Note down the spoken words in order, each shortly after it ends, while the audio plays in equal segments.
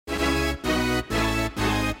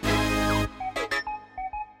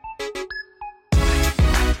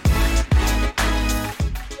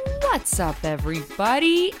What's up,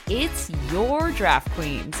 everybody? It's your Draft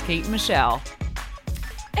Queens, Kate and Michelle.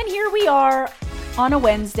 And here we are on a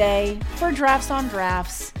Wednesday for Drafts on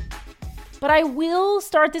Drafts. But I will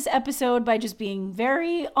start this episode by just being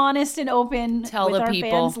very honest and open with our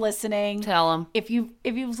fans listening. Tell them. If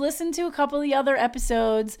you've listened to a couple of the other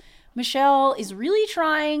episodes, Michelle is really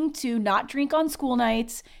trying to not drink on school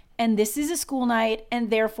nights. And this is a school night,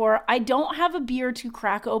 and therefore I don't have a beer to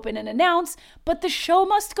crack open and announce, but the show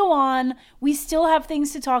must go on. We still have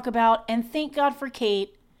things to talk about, and thank God for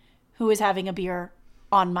Kate, who is having a beer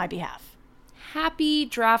on my behalf. Happy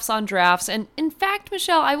Drafts on Drafts. And in fact,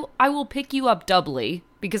 Michelle, I will pick you up doubly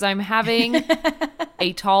because I'm having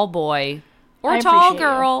a tall boy or tall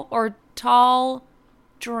girl or tall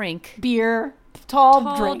drink. Beer,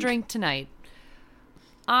 tall drink tonight.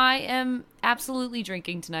 I am absolutely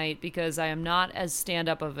drinking tonight because I am not as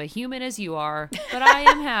stand-up of a human as you are, but I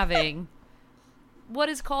am having what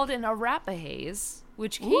is called an Arapahaze,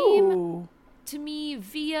 which came to me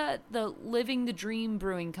via the Living the Dream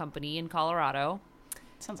Brewing Company in Colorado.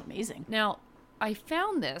 Sounds amazing. Now, I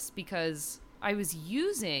found this because I was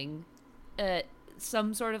using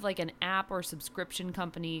some sort of like an app or subscription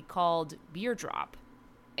company called Beer Drop.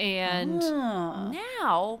 And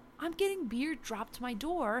now I'm getting beer dropped to my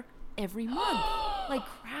door every month. Like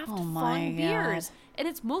craft fun beers. And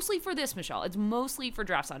it's mostly for this, Michelle. It's mostly for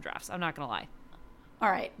Drafts on Drafts. I'm not going to lie. All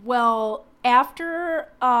right. Well, after,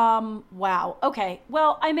 wow. Okay.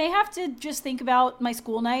 Well, I may have to just think about my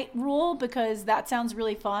school night rule because that sounds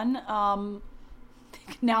really fun. Now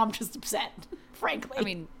I'm just upset, frankly. I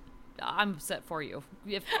mean, I'm upset for you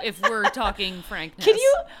if we're talking frankness.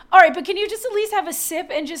 All right, but can you just at least have a sip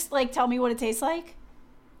and just like tell me what it tastes like?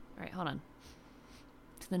 All right, hold on.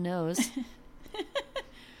 To the nose.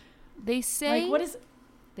 They say, like, what is?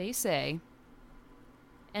 They say,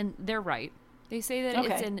 and they're right. They say that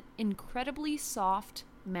it's an incredibly soft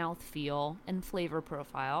mouthfeel and flavor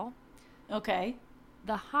profile. Okay.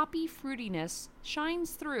 The hoppy fruitiness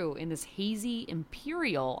shines through in this hazy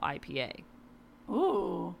Imperial IPA.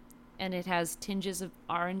 Ooh. And it has tinges of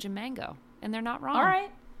orange and mango. And they're not wrong. All right.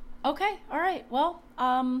 Okay. All right. Well,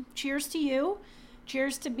 cheers to you.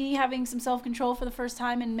 Cheers to me having some self-control for the first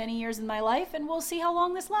time in many years in my life. And we'll see how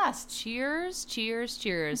long this lasts. Cheers, cheers,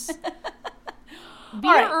 cheers.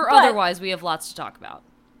 Beer or otherwise, we have lots to talk about.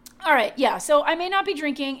 All right. Yeah. So I may not be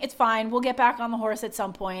drinking. It's fine. We'll get back on the horse at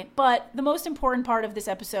some point. But the most important part of this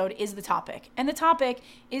episode is the topic. And the topic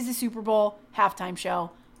is the Super Bowl halftime show.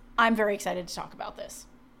 I'm very excited to talk about this.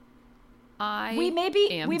 We may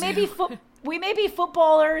be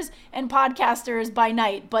footballers and podcasters by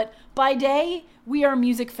night, but by day we are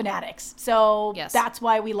music fanatics. So That's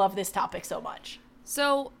why we love this topic so much.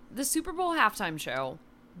 So the Super Bowl halftime show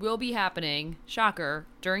will be happening, shocker,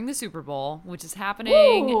 during the Super Bowl, which is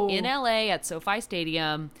happening in LA at SoFi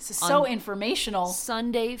Stadium. This is so informational.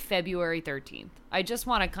 Sunday, February 13th. I just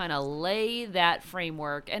want to kind of lay that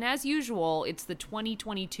framework. And as usual, it's the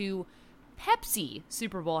 2022 Pepsi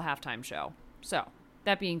Super Bowl halftime show. So,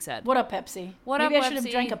 that being said. What up, Pepsi? Maybe I should have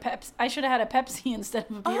drank a Pepsi. I should have had a Pepsi instead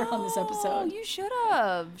of a beer on this episode. Oh, you should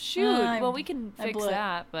have. Shoot. Well, we can fix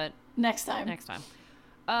that, but next time.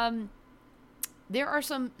 There are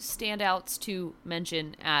some standouts to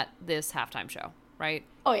mention at this halftime show, right?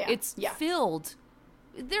 Oh, yeah. It's filled.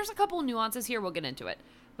 There's a couple of nuances here. We'll get into it.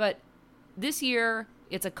 But this year,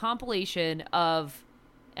 it's a compilation of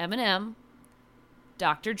Eminem,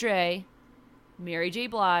 Dr. Dre, Mary J.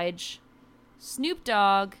 Blige, Snoop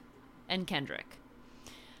Dogg, and Kendrick.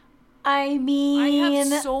 I mean, I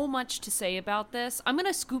have so much to say about this. I'm going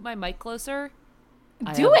to scoot my mic closer.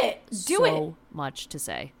 Do it. So much to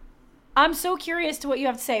say. I'm so curious to what you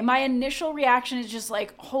have to say. My initial reaction is just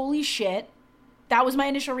like, holy shit. That was my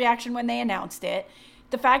initial reaction when they announced it.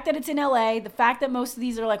 The fact that it's in LA, the fact that most of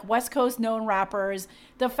these are like West Coast known rappers,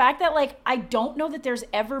 the fact that like I don't know that there's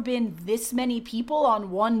ever been this many people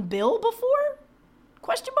on one bill before?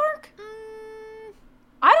 Question mark?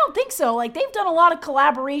 I don't think so. Like they've done a lot of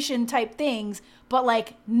collaboration type things, but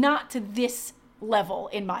like not to this level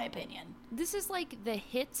in my opinion. This is like the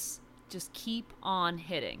hits just keep on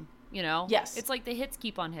hitting, you know? Yes. It's like the hits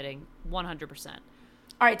keep on hitting 100%. All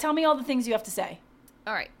right, tell me all the things you have to say.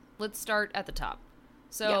 All right, let's start at the top.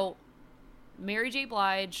 So, Mary J.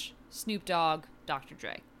 Blige, Snoop Dogg, Dr.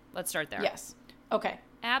 Dre. Let's start there. Yes. Okay.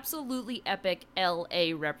 Absolutely epic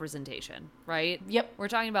LA representation, right? Yep. We're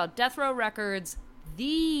talking about Death Row Records,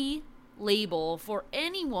 the label for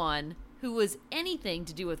anyone who was anything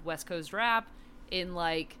to do with West Coast rap in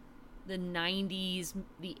like the 90s,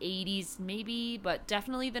 the 80s maybe, but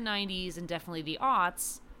definitely the 90s and definitely the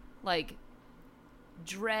aughts. Like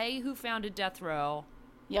Dre, who founded Death Row,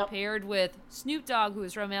 paired with Snoop Dogg, who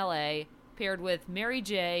is from LA, paired with Mary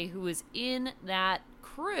J., who is in that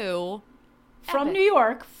crew. From New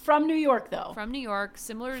York, though. From New York,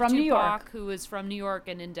 similar to Tupac, who is from New York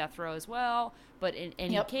and in Death Row as well. But in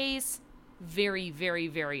any case, very, very,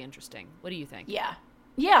 very interesting. What do you think?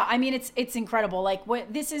 Yeah, I mean, it's incredible. Like,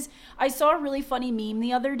 what this is, I saw a really funny meme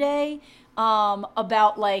the other day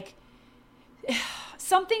about, like,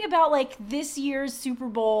 something about, like, this year's Super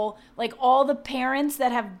Bowl, like, all the parents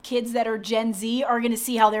that have kids that are Gen Z are going to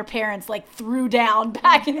see how their parents, like, threw down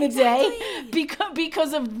back in the day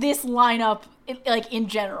because of this lineup, like, in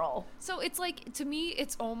general. So it's like, to me,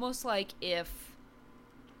 it's almost like if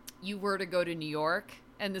you were to go to New York,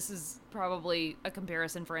 and this is probably a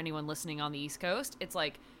comparison for anyone listening on the East Coast, it's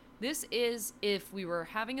like, this is if we were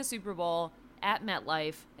having a Super Bowl at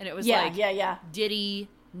MetLife, and it was Diddy,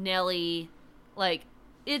 Nelly, like,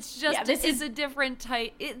 it's just, it's a different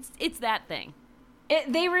type, it's that thing.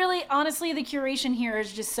 They really, honestly, the curation here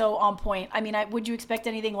is just so on point. I mean, would you expect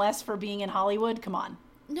anything less for being in Hollywood? Come on.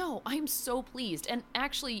 No, I'm so pleased. And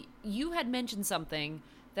actually, you had mentioned something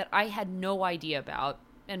that I had no idea about,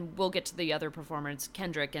 and we'll get to the other performers,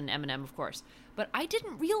 Kendrick and Eminem, of course. But I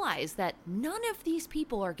didn't realize that none of these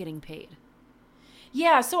people are getting paid.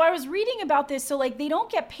 Yeah, so I was reading about this. So, like, they don't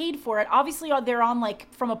get paid for it. Obviously, they're on, like,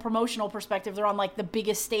 from a promotional perspective, they're on, like, the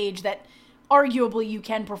biggest stage that arguably you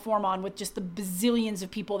can perform on with just the bazillions of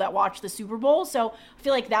people that watch the Super Bowl. So I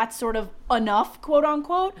feel like that's sort of enough, quote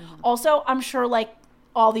unquote. Mm-hmm. Also, I'm sure, like,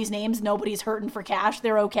 all these names, nobody's hurting for cash.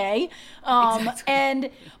 They're okay.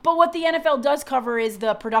 Exactly. But what the NFL does cover is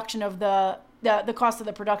the production of the cost of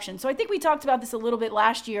the production. So I think we talked about this a little bit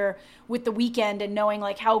last year with The Weeknd and knowing,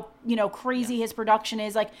 like, how, crazy his production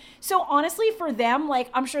is. Like, so honestly for them, like,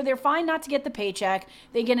 I'm sure they're fine not to get the paycheck.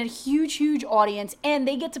 They get a huge, huge audience, and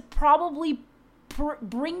they get to probably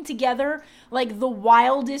bring together, like, the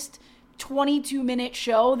wildest 22-minute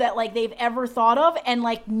show that, like, they've ever thought of, and,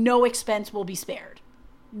 like, no expense will be spared.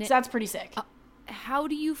 So that's pretty sick. How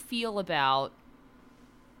do you feel about...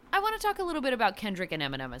 I want to talk a little bit about Kendrick and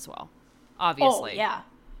Eminem as well, obviously. Oh, yeah.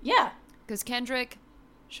 Yeah. Because Kendrick,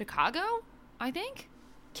 Chicago, I think?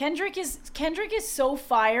 Kendrick is so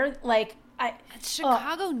fire. Like, it's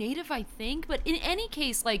Chicago native, I think. But in any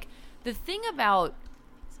case, like, the thing about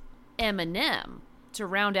Eminem, to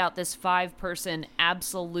round out this 5-person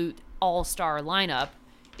absolute all-star lineup,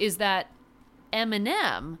 is that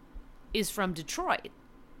Eminem is from Detroit.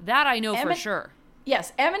 That I know for sure.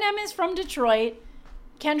 Yes, Eminem is from Detroit.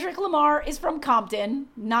 Kendrick Lamar is from Compton,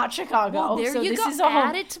 not Chicago. Well, there so you this go. Is a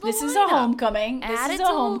add it to the this lineup. Is a homecoming. This is a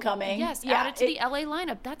homecoming. Yes, add it to the LA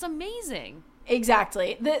lineup. That's amazing.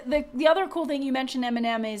 Exactly. The other cool thing you mentioned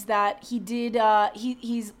Eminem is that he did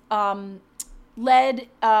he's led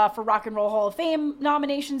for Rock and Roll Hall of Fame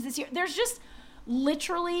nominations this year. There's just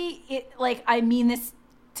literally I mean this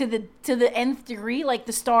to the nth degree, like,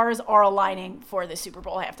 the stars are aligning for the Super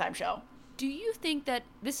Bowl halftime show. Do you think that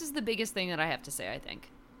this is the biggest thing that I have to say, I think?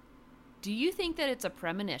 Do you think that it's a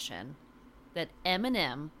premonition that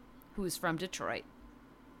Eminem, who's from Detroit,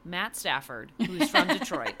 Matt Stafford, who's from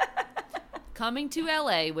Detroit, coming to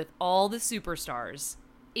LA with all the superstars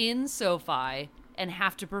in SoFi and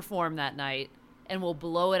have to perform that night and will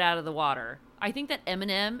blow it out of the water? I think that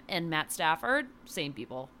Eminem and Matt Stafford, same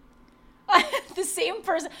people. The same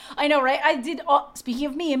person. I know, right? I did. Speaking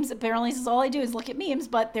of memes, apparently this is all I do is look at memes,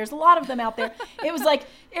 but there's a lot of them out there. It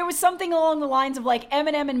was something along the lines of, like,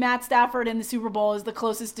 Eminem and Matt Stafford in the Super Bowl is the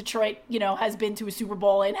closest Detroit, has been to a Super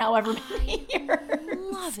Bowl in however many years. I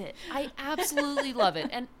love it. I absolutely love it.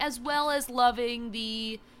 And as well as loving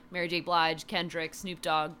the Mary J. Blige, Kendrick, Snoop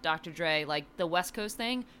Dogg, Dr. Dre, like, the West Coast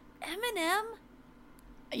thing, Eminem.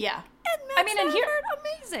 Yeah. And Matt Stafford,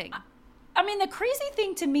 amazing. I mean, the crazy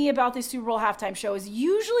thing to me about this Super Bowl halftime show is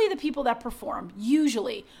usually the people that perform,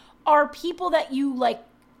 are people that you, like,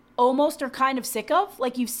 almost are kind of sick of.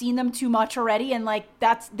 Like, you've seen them too much already, and, like,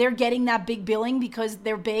 they're getting that big billing because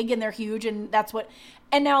they're big and they're huge, and that's what...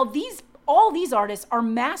 And now all these artists are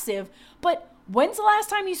massive, but when's the last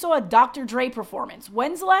time you saw a Dr. Dre performance?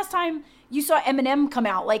 When's the last time you saw Eminem come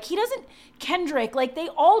out? Like, he doesn't... Kendrick, like, they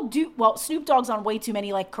all do... Well, Snoop Dogg's on way too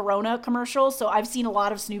many, like, Corona commercials, so I've seen a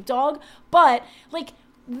lot of Snoop Dogg. But, like,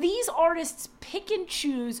 these artists pick and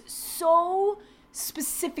choose so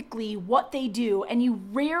specifically what they do, and you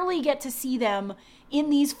rarely get to see them in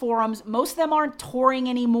these forums. Most of them aren't touring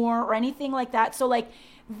anymore or anything like that. So, like,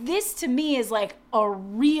 this to me is, like, a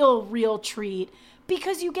real treat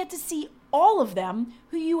because you get to see all of them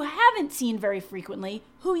who you haven't seen very frequently,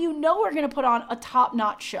 who you know are going to put on a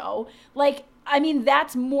top-notch show. Like, I mean,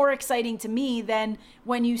 that's more exciting to me than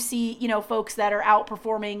when you see, you know, folks that are out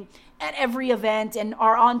performing at every event and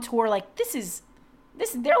are on tour. Like,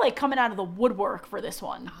 they're like coming out of the woodwork for this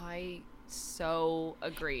one. I so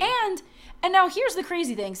agree. And now here's the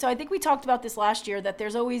crazy thing. So I think we talked about this last year, that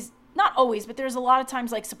there's always, not always, but there's a lot of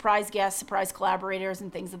times like surprise guests, surprise collaborators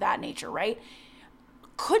and things of that nature, right?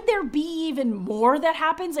 Could there be even more that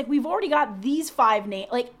happens? Like, we've already got these 5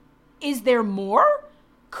 names. Like, is there more?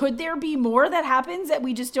 Could there be more that happens that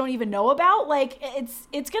we just don't even know about? Like,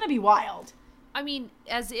 it's going to be wild. I mean,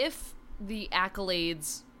 as if the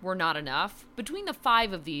accolades were not enough, between the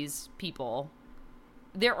 5 of these people,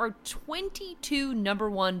 there are 22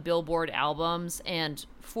 #1 Billboard albums and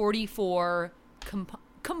 44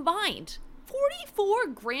 combined. 44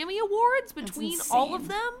 Grammy Awards between all of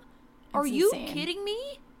them? Are you kidding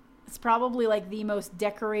me? It's probably like the most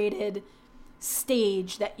decorated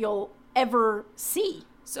stage that you'll ever see.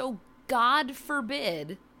 So God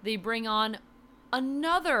forbid they bring on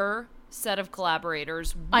another set of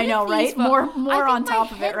collaborators. I know, right? More on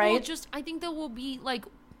top of it, right? I think there will be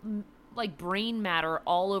like brain matter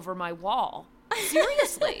all over my wall.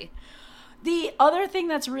 Seriously. The other thing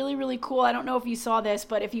that's really, really cool, I don't know if you saw this,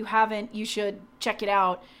 but if you haven't, you should check it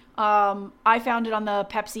out. I found it on the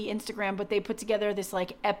Pepsi Instagram, but they put together this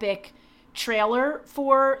like epic trailer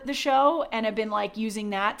for the show and have been like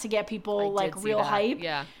using that to get people like real hype.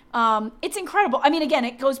 Yeah. It's incredible. I mean, again,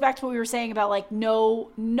 it goes back to what we were saying about like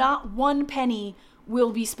not one penny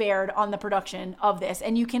will be spared on the production of this.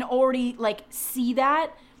 And you can already like see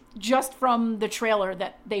that just from the trailer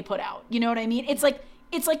that they put out. You know what I mean? It's like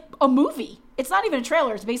a movie. It's not even a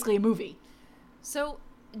trailer. It's basically a movie. So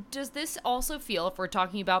does this also feel, if we're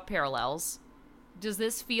talking about parallels, does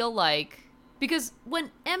this feel like, because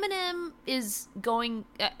when Eminem is going,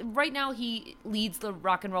 right now he leads the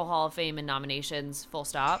Rock and Roll Hall of Fame in nominations, full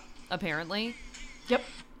stop, apparently. Yep.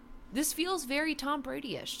 This feels very Tom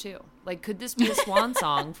Brady-ish, too. Like, could this be a swan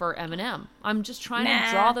song for Eminem? I'm just trying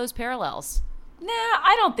to draw those parallels. Nah,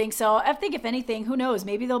 I don't think so. I think if anything, who knows?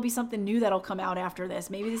 Maybe there'll be something new that'll come out after this.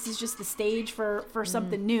 Maybe this is just the stage for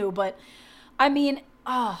something new. But, I mean,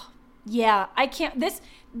 yeah, I can't.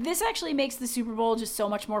 This actually makes the Super Bowl just so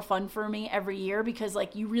much more fun for me every year because,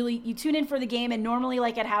 like, you tune in for the game and normally,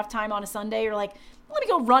 like, at halftime on a Sunday, you're like, let me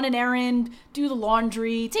go run an errand, do the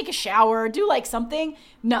laundry, take a shower, do, like, something.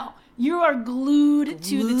 No. You are glued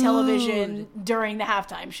to the television during the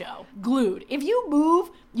halftime show. Glued. If you move,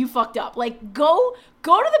 you fucked up. Like, go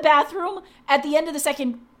to the bathroom at the end of the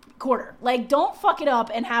second quarter. Like, don't fuck it up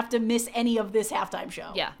and have to miss any of this halftime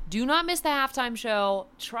show. Yeah. Do not miss the halftime show.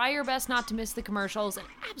 Try your best not to miss the commercials, and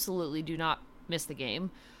absolutely do not miss the game.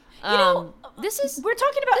 We're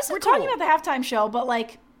talking about the halftime show, but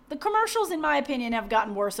like the commercials, in my opinion, have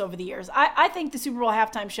gotten worse over the years. I think the Super Bowl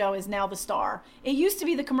halftime show is now the star. It used to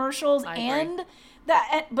be the commercials and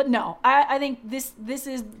that, but no, I think this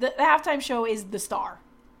is the halftime show is the star.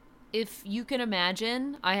 If you can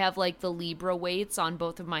imagine, I have like the Libra weights on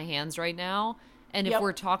both of my hands right now. And if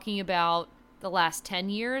we're talking about the last 10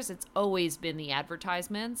 years, it's always been the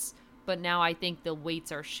advertisements. But now I think the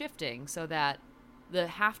weights are shifting so that the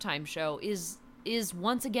halftime show is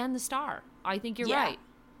once again the star. I think you're right.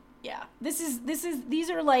 Yeah. These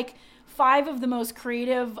are like 5 of the most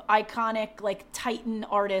creative, iconic, like Titan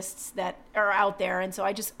artists that are out there. And so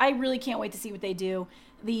I really can't wait to see what they do.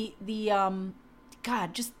 The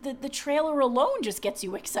trailer alone just gets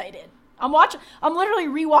you excited. I'm literally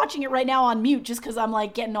rewatching it right now on mute just because I'm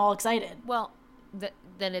like getting all excited. Well,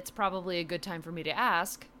 then it's probably a good time for me to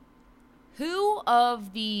ask, who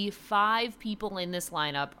of the 5 people in this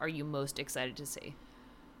lineup are you most excited to see?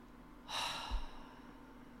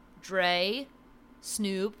 Dre,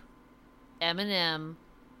 Snoop, Eminem,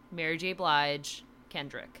 Mary J. Blige,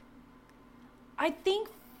 Kendrick. I think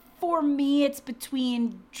for me, it's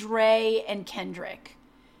between Dre and Kendrick.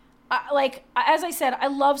 As I said, I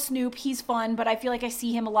love Snoop. He's fun, but I feel like I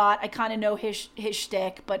see him a lot. I kind of know his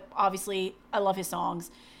shtick, but obviously I love his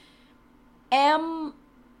songs. M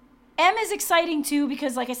is exciting too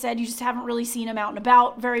because, like I said, you just haven't really seen him out and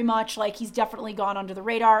about very much. Like, he's definitely gone under the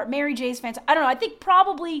radar. Mary J's fantastic. I don't know. I think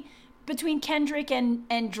probably between Kendrick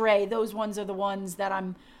and Dre, those ones are the ones that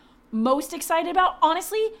I'm most excited about,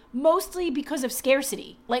 honestly, mostly because of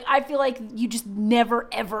scarcity. Like, I feel like you just never,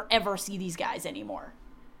 ever, ever see these guys anymore.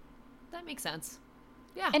 That makes sense.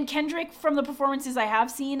 Yeah. And Kendrick, from the performances I have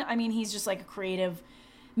seen, I mean, he's just like a creative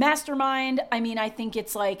mastermind. I mean, I think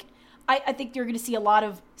it's like, I think you're going to see a lot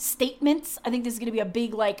of statements. I think this is going to be a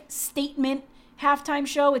big, like, statement halftime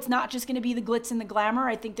show. It's not just going to be the glitz and the glamour.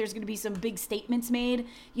 I think there's going to be some big statements made,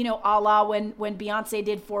 you know, a la when Beyonce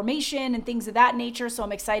did Formation and things of that nature. So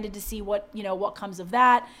I'm excited to see what comes of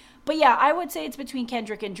that. But yeah, I would say it's between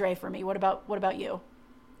Kendrick and Dre for me. What about you?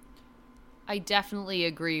 I definitely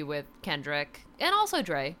agree with Kendrick and also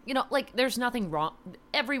Dre. You know, like, there's nothing wrong.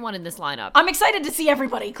 Everyone in this lineup. I'm excited to see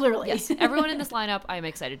everybody, clearly. Yes, everyone in this lineup, I'm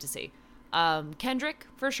excited to see. Kendrick,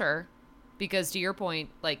 for sure, because to your point,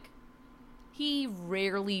 like, he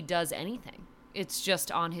rarely does anything. It's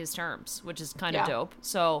just on his terms, which is kind of dope.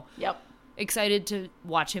 So, excited to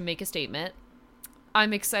watch him make a statement.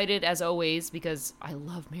 I'm excited, as always, because I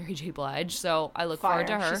love Mary J. Blige, so I look forward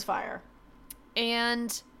to her. She's fire.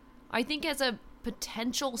 And I think as a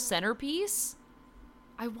potential centerpiece,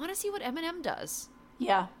 I want to see what Eminem does.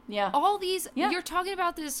 Yeah. All these, you're talking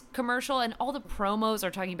about this commercial, and all the promos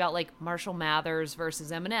are talking about, like, Marshall Mathers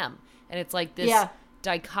versus Eminem. And it's like this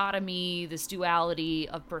dichotomy, this duality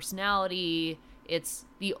of personality. It's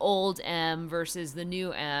the old M versus the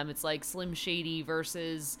new M. It's like Slim Shady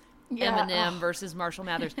versus Eminem versus Marshall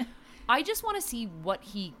Mathers. I just want to see what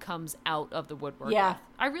he comes out of the woodwork with.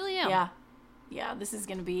 I really am. Yeah, this is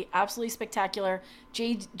going to be absolutely spectacular.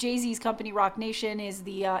 Jay-Z's company, Rock Nation, is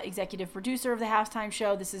the executive producer of the halftime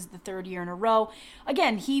show. This is the third year in a row.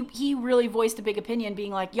 Again, he really voiced a big opinion,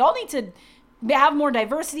 being like, y'all need to have more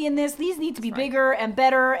diversity in this. These need to be bigger and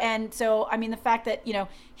better. And so, I mean, the fact that, you know,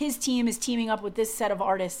 his team is teaming up with this set of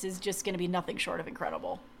artists is just going to be nothing short of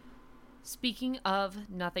incredible. Speaking of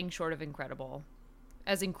nothing short of incredible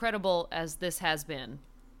as this has been,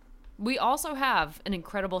 we also have an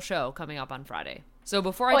incredible show coming up on Friday. So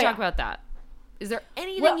before I talk about that, is there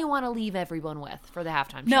anything you want to leave everyone with for the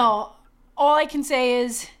halftime show? No. All I can say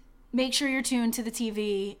is make sure you're tuned to the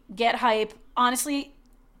TV. Get hype. Honestly,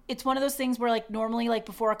 it's one of those things where, like, normally, like,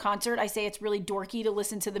 before a concert, I say it's really dorky to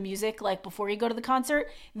listen to the music, like, before you go to the concert.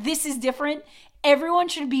 This is different. Everyone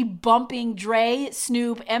should be bumping Dre,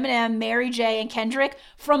 Snoop, Eminem, Mary J., and Kendrick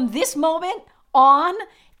from this moment on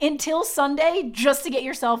until Sunday, just to get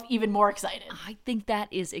yourself even more excited. I think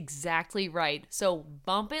that is exactly right. So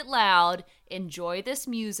bump it loud, enjoy this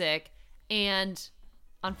music, and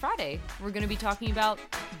on Friday, we're going to be talking about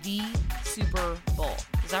the Super Bowl.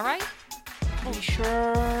 Is that right? We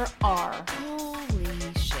sure are.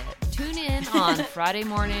 Holy shit. Tune in on Friday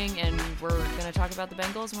morning, and we're going to talk about the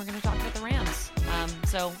Bengals, and we're going to talk about the Rams.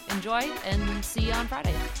 So enjoy, and see you on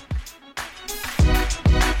Friday.